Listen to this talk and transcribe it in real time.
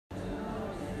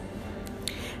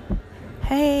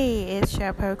Hey, it's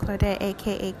Chapeau Claudette,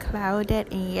 aka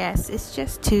Cloudette, and yes, it's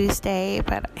just Tuesday,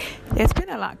 but there's been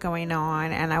a lot going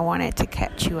on, and I wanted to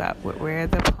catch you up with where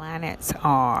the planets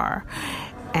are.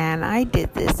 And I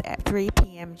did this at 3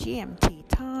 p.m. GMT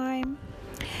time,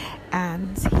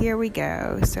 and here we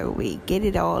go. So we get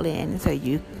it all in, so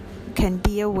you can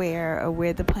be aware of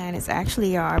where the planets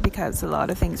actually are, because a lot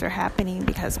of things are happening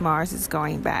because Mars is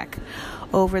going back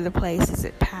over the places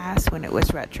it passed when it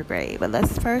was retrograde. But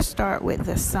let's first start with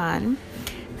the sun.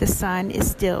 The sun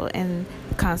is still in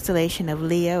the constellation of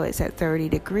Leo. It's at 30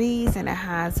 degrees and it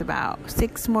has about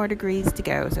 6 more degrees to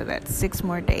go. So that's 6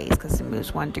 more days because it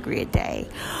moves 1 degree a day.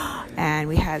 And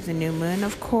we have the new moon,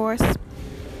 of course,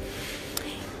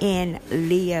 in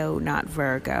Leo, not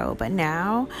Virgo. But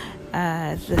now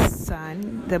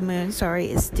the moon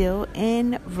is still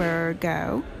in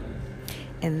Virgo,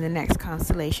 in the next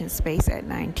constellation space at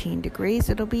 19 degrees.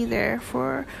 It'll be there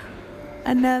for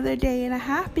another day and a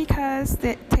half because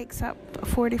it takes up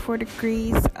 44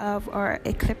 degrees of our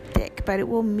ecliptic. But it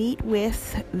will meet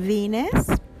with Venus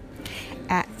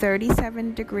at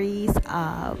 37 degrees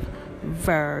of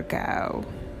Virgo.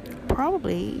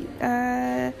 Probably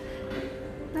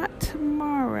not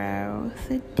tomorrow,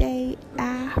 the day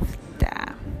after.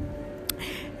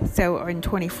 So, or in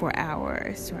 24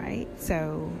 hours, right?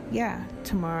 So, yeah,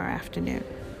 tomorrow afternoon,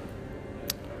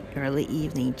 early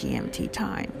evening GMT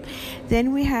time.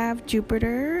 Then we have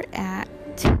Jupiter at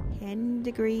 10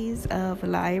 degrees of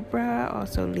Libra,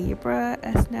 also Libra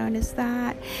as known as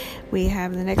that. We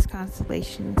have the next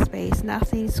constellation space,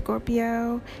 nothing,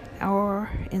 Scorpio,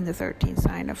 or in the 13th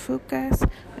sign of Fucus.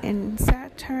 And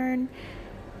Saturn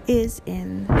is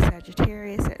in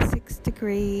Sagittarius at 6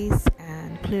 degrees,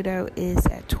 and Pluto is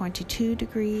at 22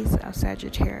 degrees of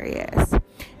Sagittarius.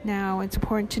 Now, it's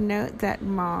important to note that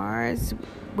Mars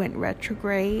went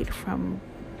retrograde from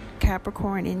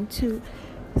Capricorn into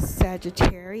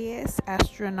Sagittarius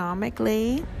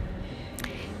astronomically.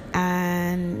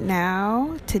 And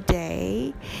now,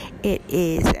 today, it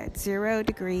is at 0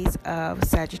 degrees of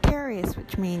Sagittarius,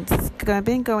 which means it's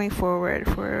been going forward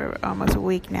for almost a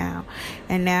week now.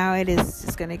 And now it is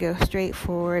just going to go straight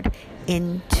forward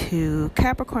into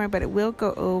Capricorn, but it will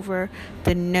go over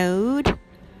the node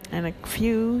in a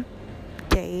few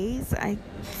days. I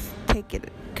take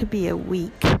it could be a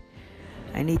week.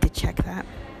 I need to check that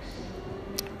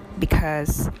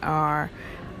because our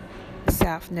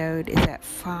South Node is at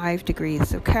 5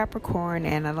 degrees of Capricorn,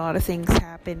 and a lot of things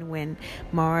happen when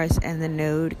Mars and the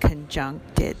node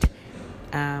conjuncted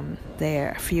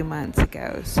there a few months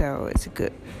ago. So it's a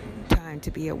good time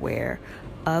to be aware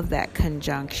of that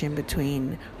conjunction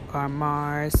between our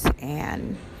Mars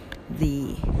and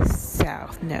the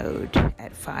South Node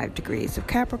at 5 degrees of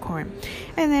Capricorn.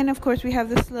 And then, of course, we have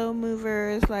the slow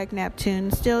movers like Neptune,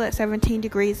 still at 17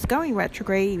 degrees, going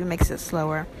retrograde, even makes it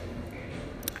slower,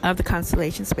 of the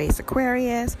constellation space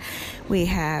Aquarius. We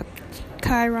have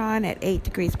Chiron at 8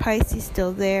 degrees Pisces,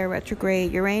 still there,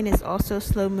 retrograde. Uranus also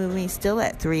slow moving, still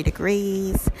at 3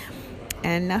 degrees.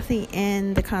 And nothing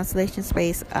in the constellation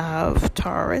space of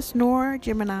Taurus nor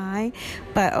Gemini.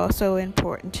 But also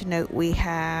important to note, we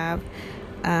have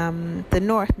the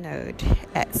North Node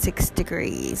at 6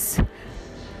 degrees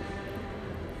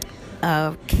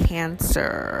of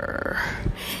Cancer.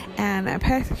 And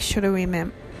I should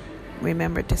have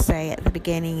remember to say at the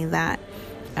beginning that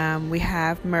we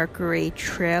have Mercury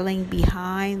trailing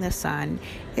behind the sun.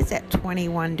 It's at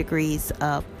 21 degrees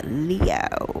of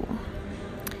Leo.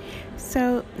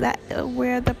 So that's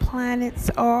where the planets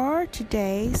are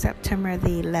today, September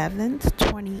the 11th,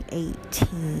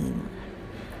 2018.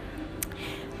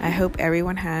 I hope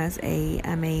everyone has an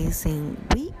amazing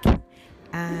week.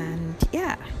 And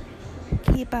yeah,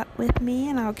 keep up with me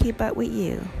and I'll keep up with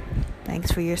you.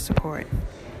 Thanks for your support.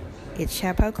 It's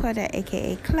Chapeau Claudette,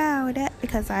 aka Cloudette,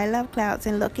 because I love clouds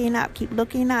and looking up. Keep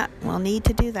looking up. We'll need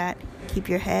to do that. Keep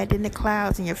your head in the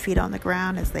clouds and your feet on the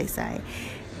ground, as they say.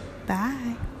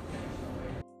 Bye.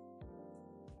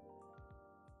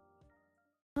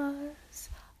 Because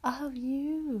of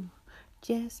you,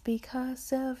 just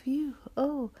because of you,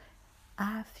 oh,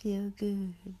 I feel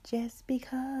good. Just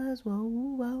because,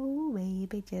 whoa,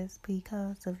 baby, just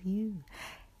because of you,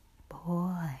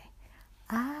 boy,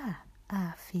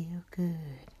 I feel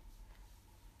good.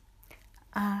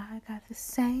 I got the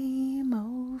same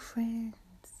old friends.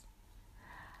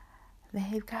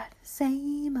 They've got the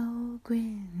same old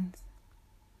grins.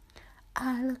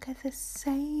 I look at the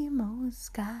same old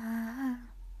sky.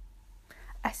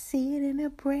 I see it in a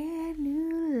brand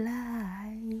new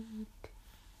light.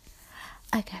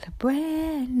 I got a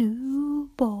brand new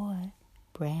boy,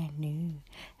 brand new.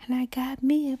 And I got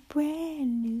me a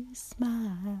brand new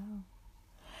smile.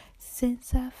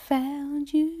 Since I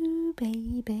found you,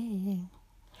 baby,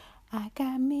 I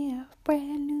got me a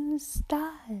brand new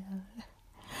style.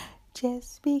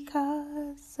 Just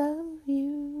because of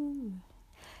you.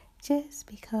 Just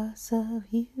because of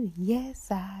you. Yes,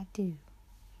 I do.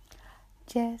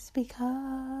 Just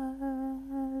because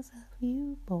of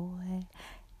you, boy.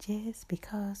 Just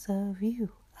because of you.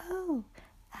 Oh,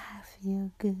 I feel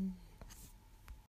good.